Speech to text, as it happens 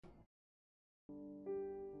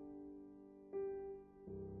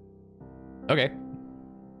Okay.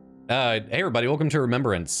 Hey everybody, welcome to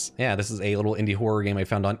Remembrance. Yeah, this is a little indie horror game I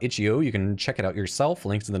found on itch.io. You can check it out yourself,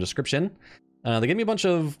 links in the description. They gave me a bunch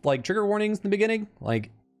of like trigger warnings in the beginning,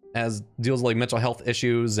 like as deals with, like mental health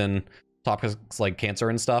issues and topics like cancer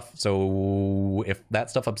and stuff. So if that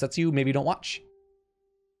stuff upsets you, maybe don't watch.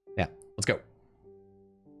 Yeah, let's go.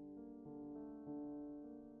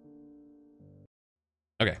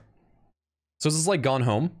 Okay. So this is like Gone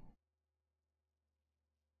Home.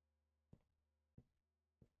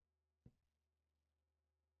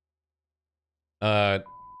 Hi,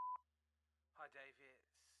 David.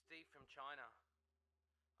 Steve from China.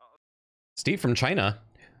 Steve from China.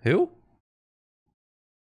 Who?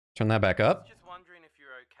 Turn that back up. Just wondering if you're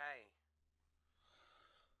okay.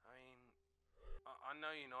 I mean, I know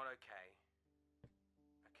you're not okay.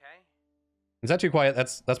 Okay? Is that too quiet?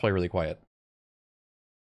 That's probably really quiet.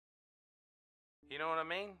 You know what I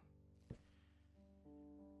mean?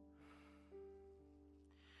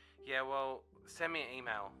 Yeah, well, send me an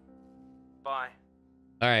email. Bye.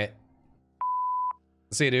 All right.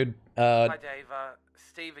 See you, dude. Hi, Dave.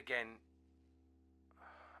 Steve again.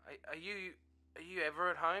 Are you ever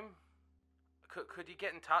at home? Could you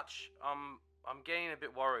get in touch? I'm getting a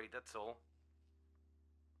bit worried, that's all.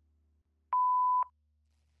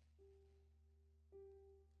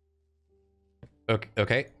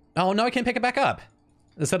 Okay. Oh, no, I can't pick it back up.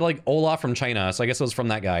 It said, like, Olaf from China, so I guess it was from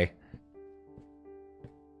that guy.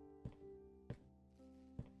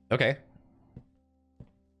 Okay.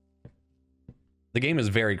 The game is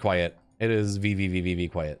very quiet. It is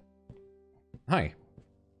VVVVV quiet. Hi.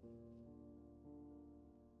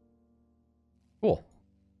 Cool.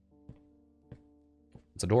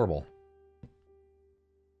 It's adorable.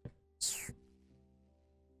 So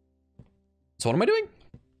what am I doing?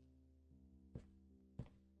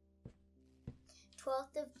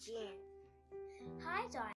 12th of June. Hi,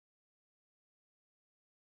 Diary.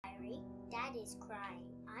 Dad is crying.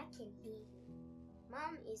 I can hear him.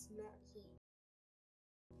 Mom is not here.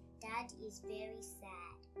 Dad is very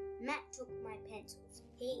sad. Matt took my pencils.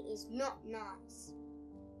 He is not nice.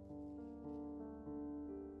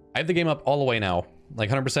 I have the game up all the way now. Like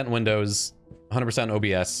 100% Windows, 100%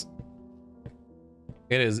 OBS.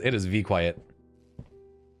 It is V quiet.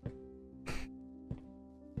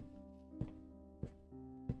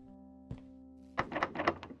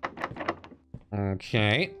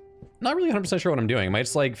 Okay. Not really 100% sure what I'm doing. Am I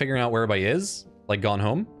just like figuring out where everybody is? Like Gone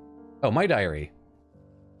Home? Oh, my diary.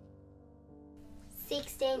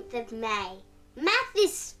 16th of May. Math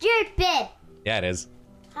is stupid! Yeah, it is.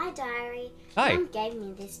 Hi, Diary. Hi. Mom gave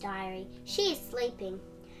me this diary. She is sleeping.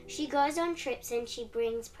 She goes on trips and she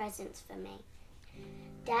brings presents for me.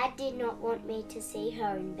 Dad did not want me to see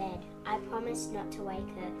her in bed. I promised not to wake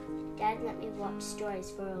her. Dad let me watch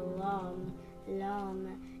stories for a long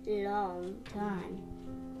time.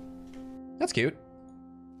 That's cute.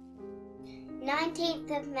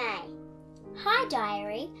 19th of May. Hi,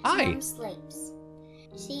 Diary. Hi. Mom sleeps.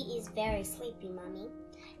 She is very sleepy, Mummy.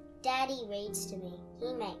 Daddy reads to me.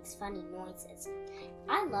 He makes funny noises.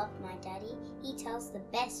 I love my daddy. He tells the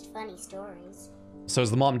best funny stories. So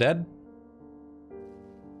is the mom dead?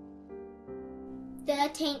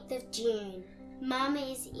 13th of June. Mum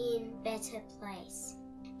is in better place.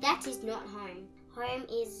 That is not home. Home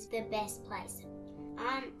is the best place.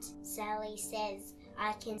 Aunt Sally says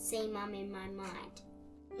I can see Mum in my mind.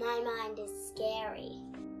 My mind is scary.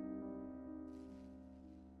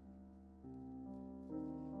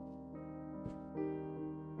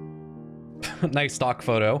 Nice stock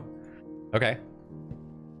photo. Okay.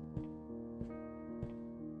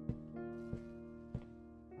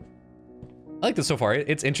 I like this so far.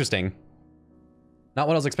 It's interesting. Not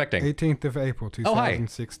what I was expecting. 18th of April, Oh, hi.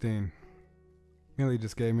 2016. Millie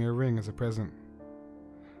just gave me a ring as a present.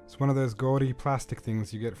 It's one of those gaudy plastic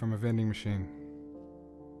things you get from a vending machine.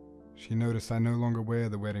 She noticed I no longer wear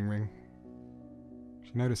the wedding ring.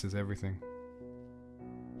 She notices everything.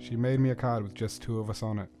 She made me a card with just 2 of us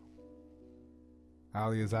on it.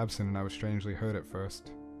 Ali is absent and I was strangely hurt at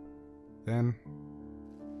first. Then,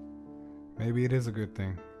 maybe it is a good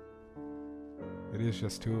thing. It is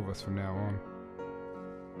just 2 of us from now on.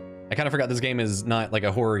 I kind of forgot this game is not like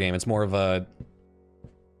a horror game. It's more of a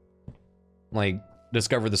like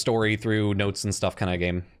discover the story through notes and stuff kind of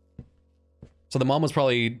game. So the mom was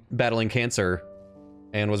probably battling cancer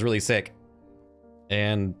and was really sick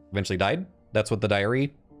and eventually died. That's what the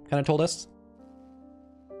diary kind of told us.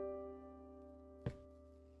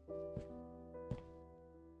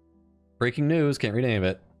 Breaking news, can't read any of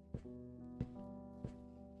it.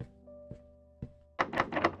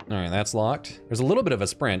 All right, that's locked. There's a little bit of a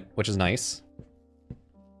sprint, which is nice.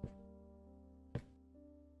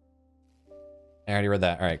 I already read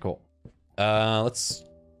that. All right, cool. Let's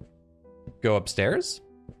go upstairs.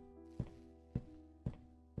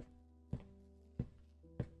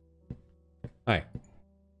 Hi.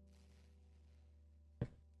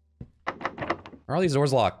 Are all these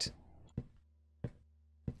doors locked?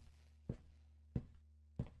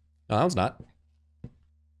 No, that one's not.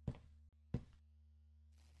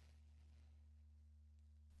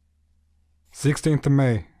 th of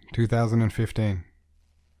May, 2015.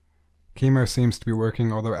 Chemo seems to be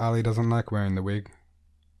working, although Ali doesn't like wearing the wig.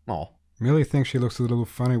 Oh. Millie thinks she looks a little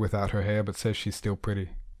funny without her hair, but says she's still pretty.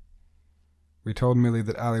 We told Millie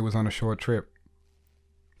that Ali was on a short trip.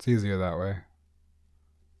 It's easier that way.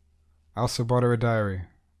 I also bought her a diary,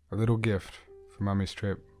 a little gift for Mummy's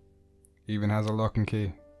trip. Even has a lock and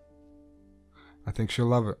key. I think she'll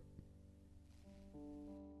love it.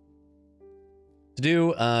 To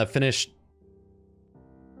do, finish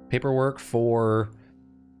paperwork for,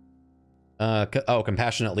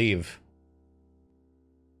 compassionate leave.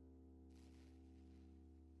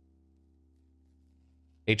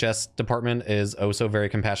 HS department is oh so very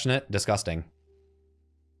compassionate. Disgusting.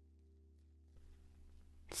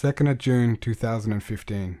 2nd of June,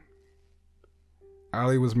 2015.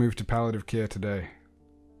 Ali was moved to palliative care today.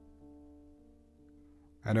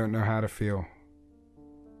 I don't know how to feel.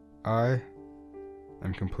 I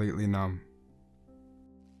am completely numb.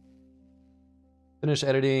 Finish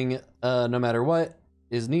editing, no matter what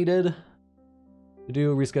is needed. To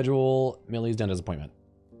do, reschedule Millie's dentist appointment.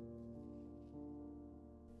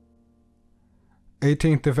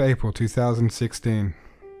 18th of April, 2016.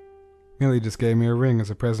 Millie just gave me a ring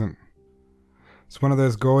as a present. It's one of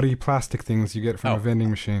those gaudy plastic things you get from a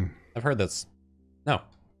vending machine. I've heard this. No.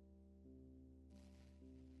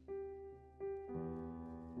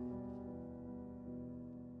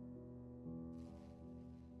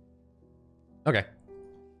 Okay.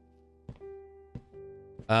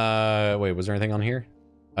 Wait, was there anything on here?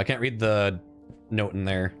 I can't read the note in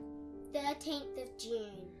there. 13th of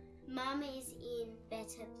June. Mum is in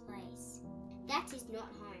better place. That is not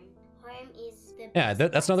home. Home is the Yeah, best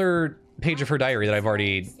that's place. another page of her diary that I've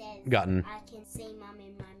already Says, gotten. I can see Mum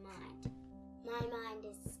in my mind. My mind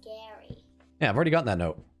is scary. Yeah, I've already gotten that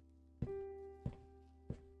note.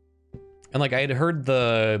 And like, I had heard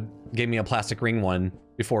the gave me a plastic ring one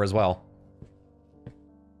before as well.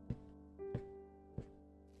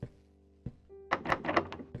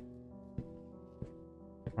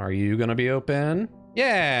 Are you gonna be open?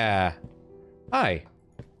 Yeah! Hi.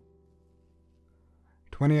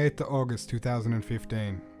 28th of August,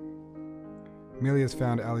 2015. Millie has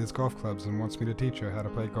found Ali's golf clubs and wants me to teach her how to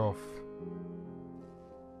play golf.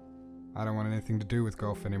 I don't want anything to do with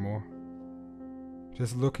golf anymore.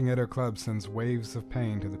 Just looking at her club sends waves of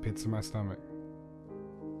pain to the pits of my stomach.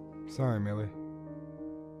 Sorry, Millie.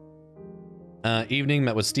 Evening,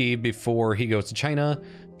 met with Steve before he goes to China.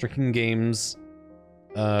 Drinking games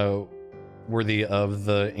worthy of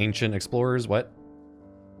the ancient explorers. What?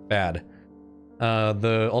 Bad.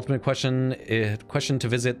 The ultimate question to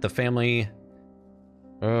visit the family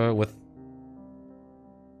with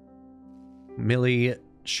Millie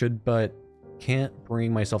should but can't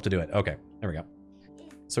bring myself to do it. Okay, there we go.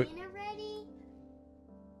 Is So- dinner ready?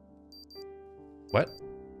 What?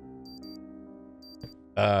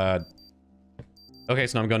 Okay,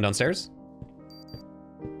 so now I'm going downstairs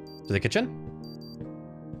to the kitchen.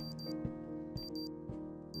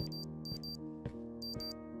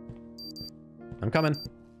 I'm coming.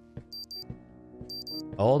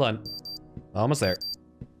 Hold on. Almost there.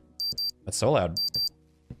 That's so loud.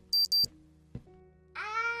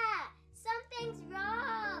 Ah! Something's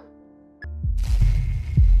wrong!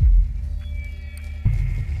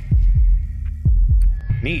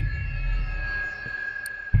 Neat.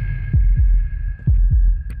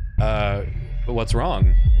 What's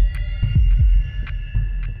wrong?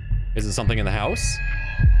 Is it something in the house?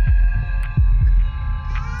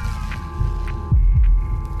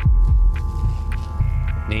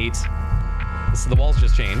 Neat. So the walls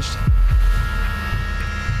just changed.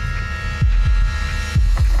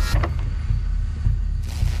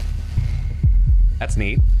 That's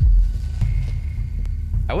neat.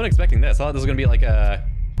 I wasn't expecting this. I thought this was gonna be like a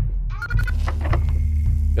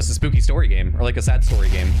just a spooky story game or like a sad story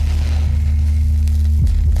game.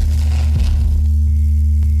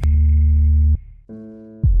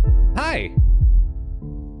 Hi.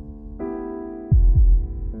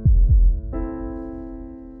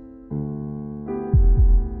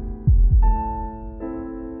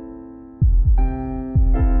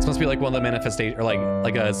 This must be like one of the manifestation, or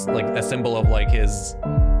like a symbol of like his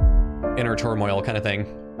inner turmoil kind of thing.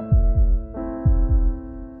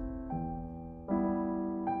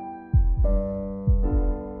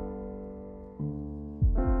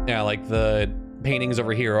 Yeah, like the paintings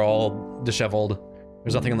over here are all disheveled.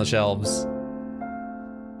 There's nothing on the shelves.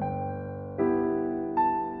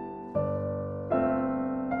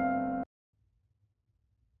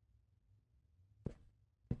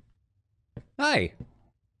 Hi.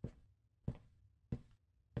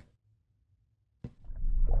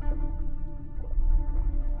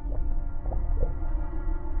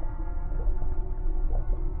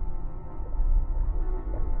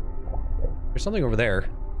 There's something over there.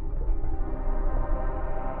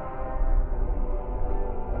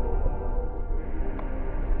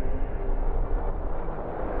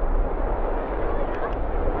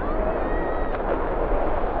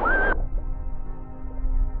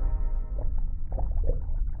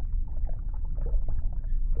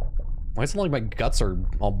 Why is it like my guts are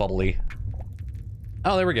all bubbly?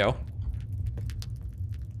 Oh, there we go.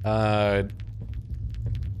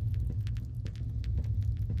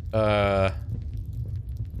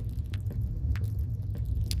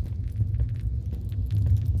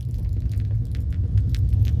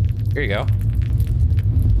 Here you go.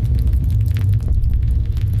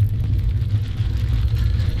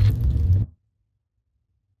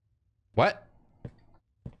 What?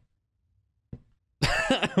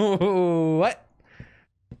 What?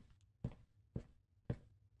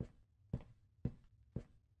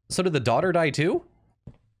 So did the daughter die too?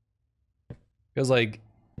 Because like,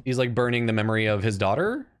 he's like burning the memory of his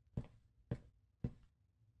daughter?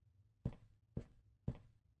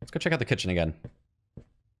 Let's go check out the kitchen again.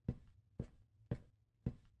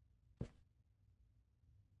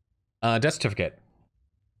 Death certificate.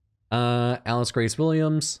 Alice Grace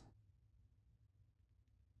Williams.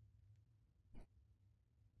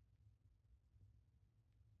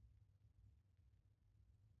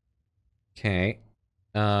 Okay.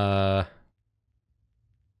 Does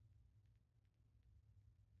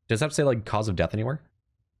that have to say like cause of death anywhere?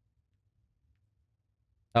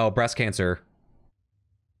 Oh, breast cancer.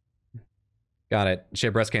 Got it. She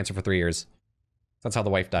had breast cancer for 3 years. That's how the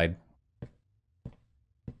wife died.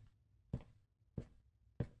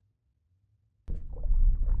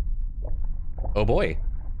 Oh boy.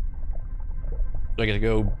 Do I get to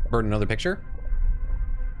go burn another picture?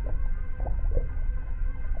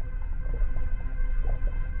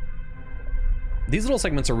 These little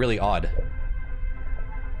segments are really odd.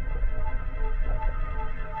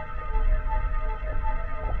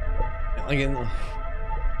 Like,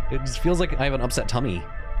 it just feels like I have an upset tummy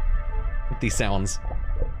with these sounds.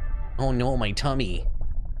 Oh no, my tummy.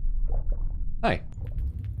 Hi.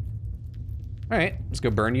 Alright, let's go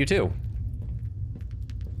burn you too.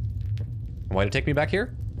 Why'd it take me back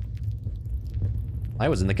here? I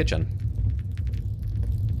was in the kitchen.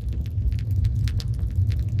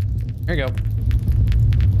 There you go.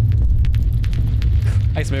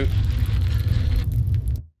 Hi, Smoot.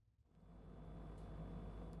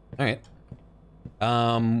 Alright.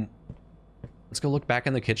 Let's go look back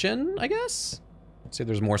in the kitchen, I guess? See if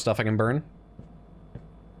there's more stuff I can burn.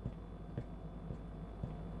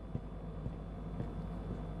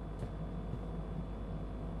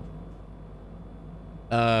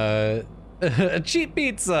 Cheap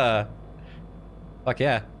pizza! Fuck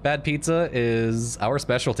yeah. Bad pizza is our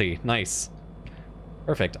specialty. Nice.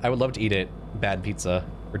 Perfect. I would love to eat it. Bad pizza.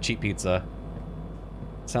 Or cheap pizza.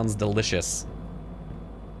 Sounds delicious.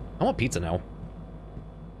 I want pizza now.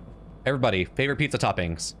 Everybody, favorite pizza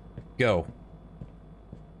toppings. Go.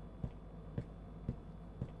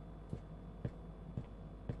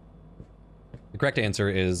 The correct answer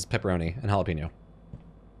is pepperoni and jalapeno.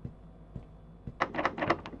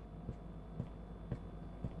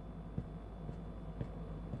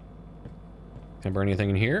 Can I burn anything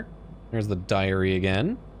in here? There's the diary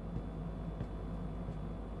again.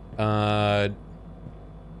 Old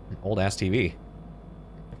ass TV.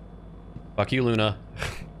 Fuck you, Luna.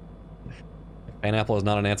 Pineapple is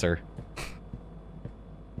not an answer.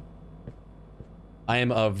 I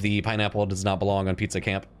am of the pineapple does not belong on pizza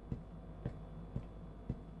camp.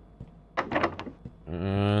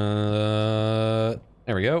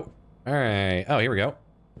 There we go. All right. Oh, here we go.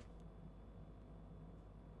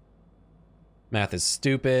 Math is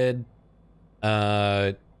stupid.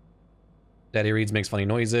 Daddy reads makes funny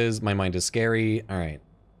noises. My mind is scary. All right.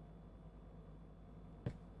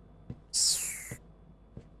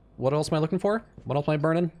 What else am I looking for? What else am I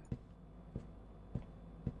burning?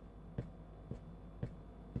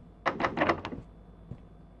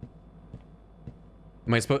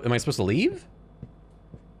 Am I supposed to leave?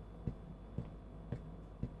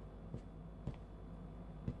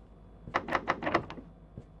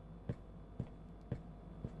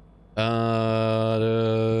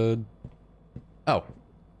 Oh.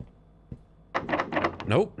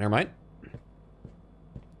 Nope, never mind.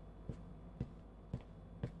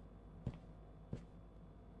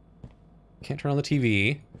 Can't turn on the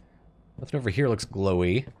TV. Nothing over here looks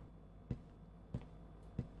glowy.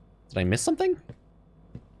 Did I miss something?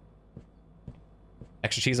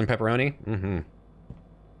 Extra cheese and pepperoni? Mm-hmm.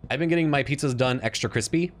 I've been getting my pizzas done extra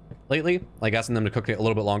crispy lately, like asking them to cook it a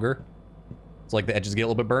little bit longer. So like the edges get a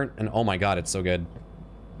little bit burnt, and oh my god, it's so good.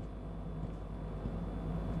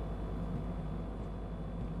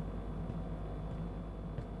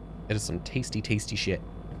 It is some tasty, tasty shit.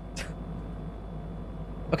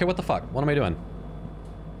 Okay, what the fuck? What am I doing?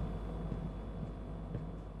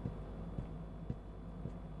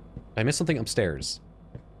 Did I miss something upstairs?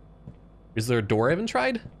 Is there a door I haven't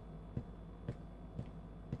tried?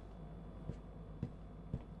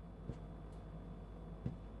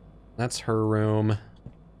 That's her room.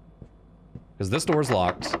 Because this door's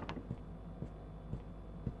locked.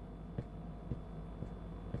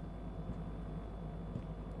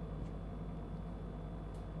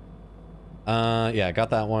 Yeah, got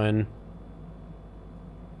that one.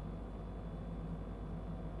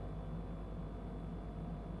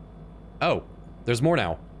 Oh, there's more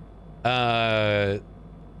now. Found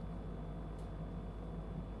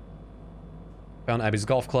Abby's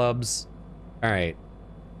golf clubs. All right.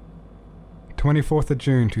 24th of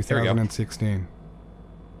June, 2016.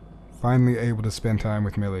 Finally able to spend time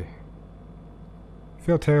with Millie.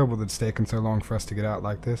 Feel terrible that it's taken so long for us to get out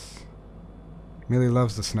like this. Millie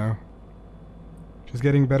loves the snow. She's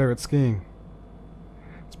getting better at skiing.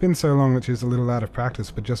 It's been so long that she's a little out of practice,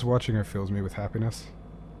 but just watching her fills me with happiness.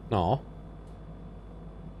 Aw.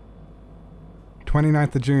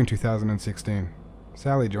 29th of June, 2016.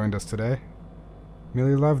 Sally joined us today.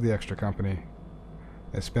 Millie loved the extra company.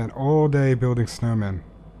 They spent all day building snowmen.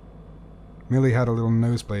 Millie had a little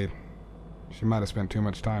nosebleed. She might have spent too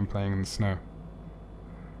much time playing in the snow.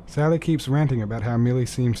 Sally keeps ranting about how Millie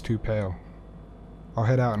seems too pale. I'll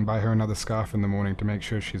head out and buy her another scarf in the morning to make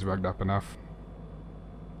sure she's rugged up enough.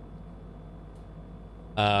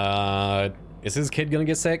 Is his kid gonna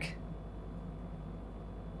get sick?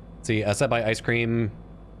 Let's see, set buy ice cream.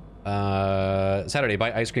 Saturday,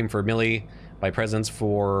 buy ice cream for Millie. Buy presents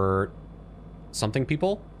for something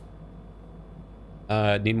people.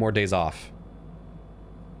 Need more days off.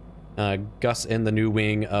 Gus in the new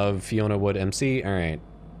wing of Fiona Wood MC. All right.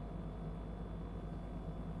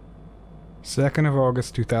 2nd of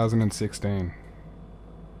August, 2016.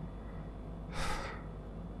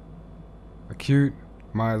 Acute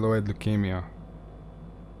myeloid leukemia.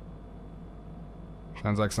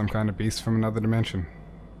 Sounds like some kind of beast from another dimension.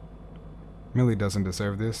 Millie doesn't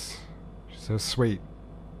deserve this. She's so sweet,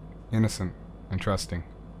 innocent, and trusting.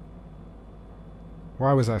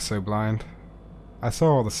 Why was I so blind? I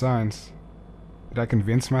saw all the signs. Did I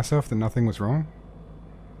convince myself that nothing was wrong?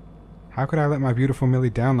 How could I let my beautiful Millie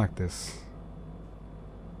down like this?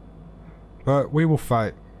 But we will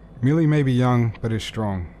fight. Millie may be young, but is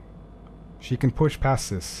strong. She can push past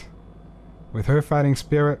this. With her fighting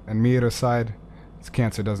spirit and me at her side, this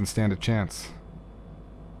cancer doesn't stand a chance.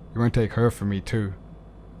 You won't take her from me too.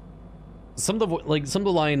 Some of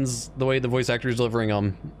the lines, the way the voice actor is delivering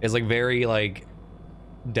them, is like very like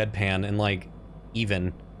deadpan and like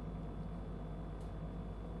even.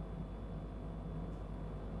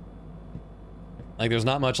 Like there's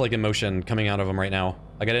not much like emotion coming out of him right now.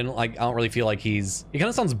 Like I don't really feel like he kind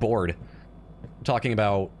of sounds bored talking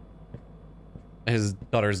about his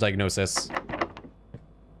daughter's diagnosis.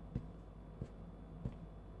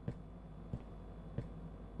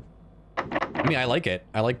 I mean, I like it.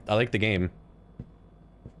 I like the game.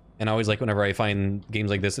 And I always like whenever I find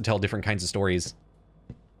games like this to tell different kinds of stories.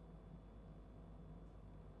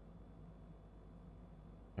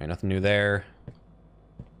 All right, nothing new there.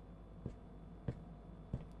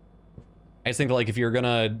 I just think like if you're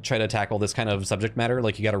gonna try to tackle this kind of subject matter,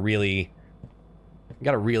 like you gotta really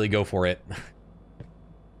go for it.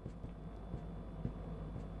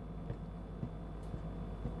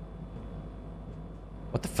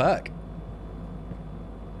 What the fuck?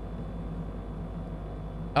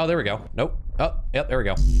 Oh, there we go. Nope. Oh, yep, there we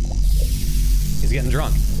go. He's getting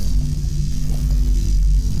drunk.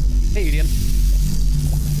 Hey, Gideon.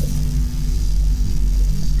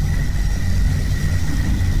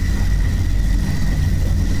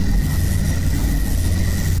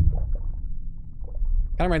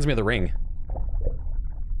 Kind of reminds me of The Ring.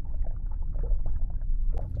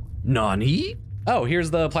 Nani? Oh,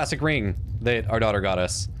 here's the plastic ring that our daughter got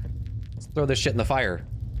us. Let's throw this shit in the fire.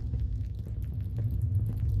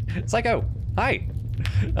 Psycho, hi.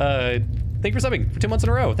 Thank you for subbing for 2 months in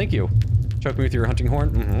a row. Thank you. Choke me with your hunting horn.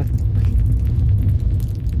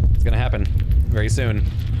 It's gonna happen very soon.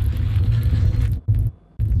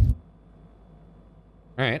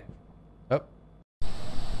 All right. Oh.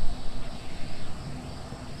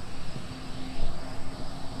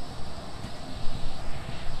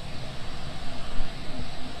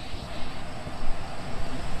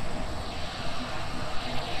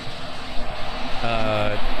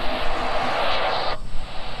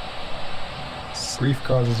 Grief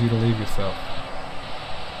causes you to leave yourself,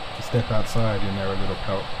 to step outside your narrow little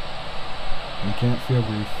pelt. And you can't feel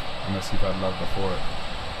grief unless you've had love before it.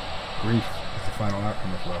 Grief is the final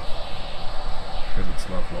outcome of love, because it's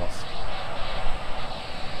love lost.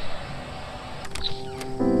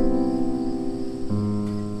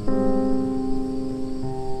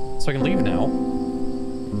 So I can leave now.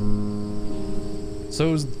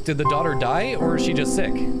 So did the daughter die, or is she just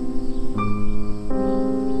sick?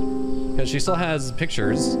 Because she still has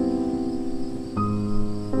pictures.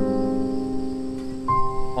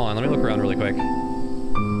 Hold on, let me look around really quick.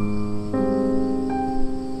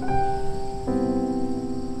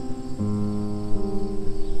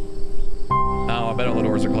 Oh, I bet all the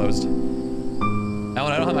doors are closed. Oh, and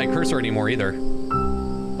I don't have my cursor anymore either.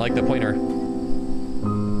 I like the pointer.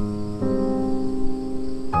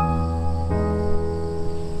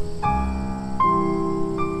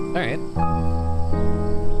 Alright.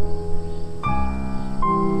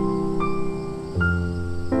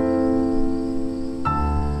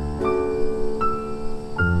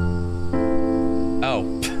 Oh.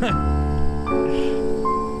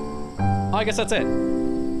 Oh, I guess that's it.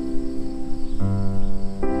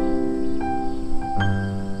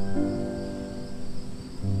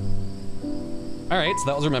 Alright, so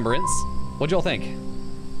that was Remembrance. What'd y'all think?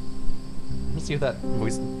 Let's see who that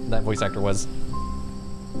voice actor was.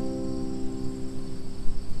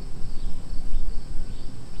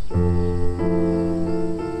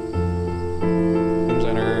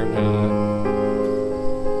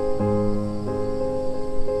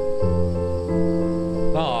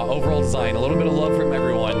 Overall design, a little bit of love from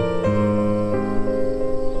everyone.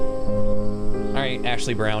 Alright,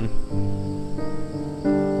 Ashley Brown.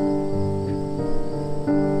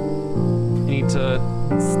 You need to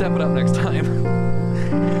step it up next time.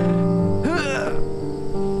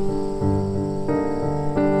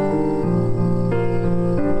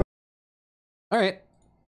 Alright.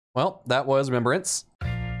 Well, that was Remembrance.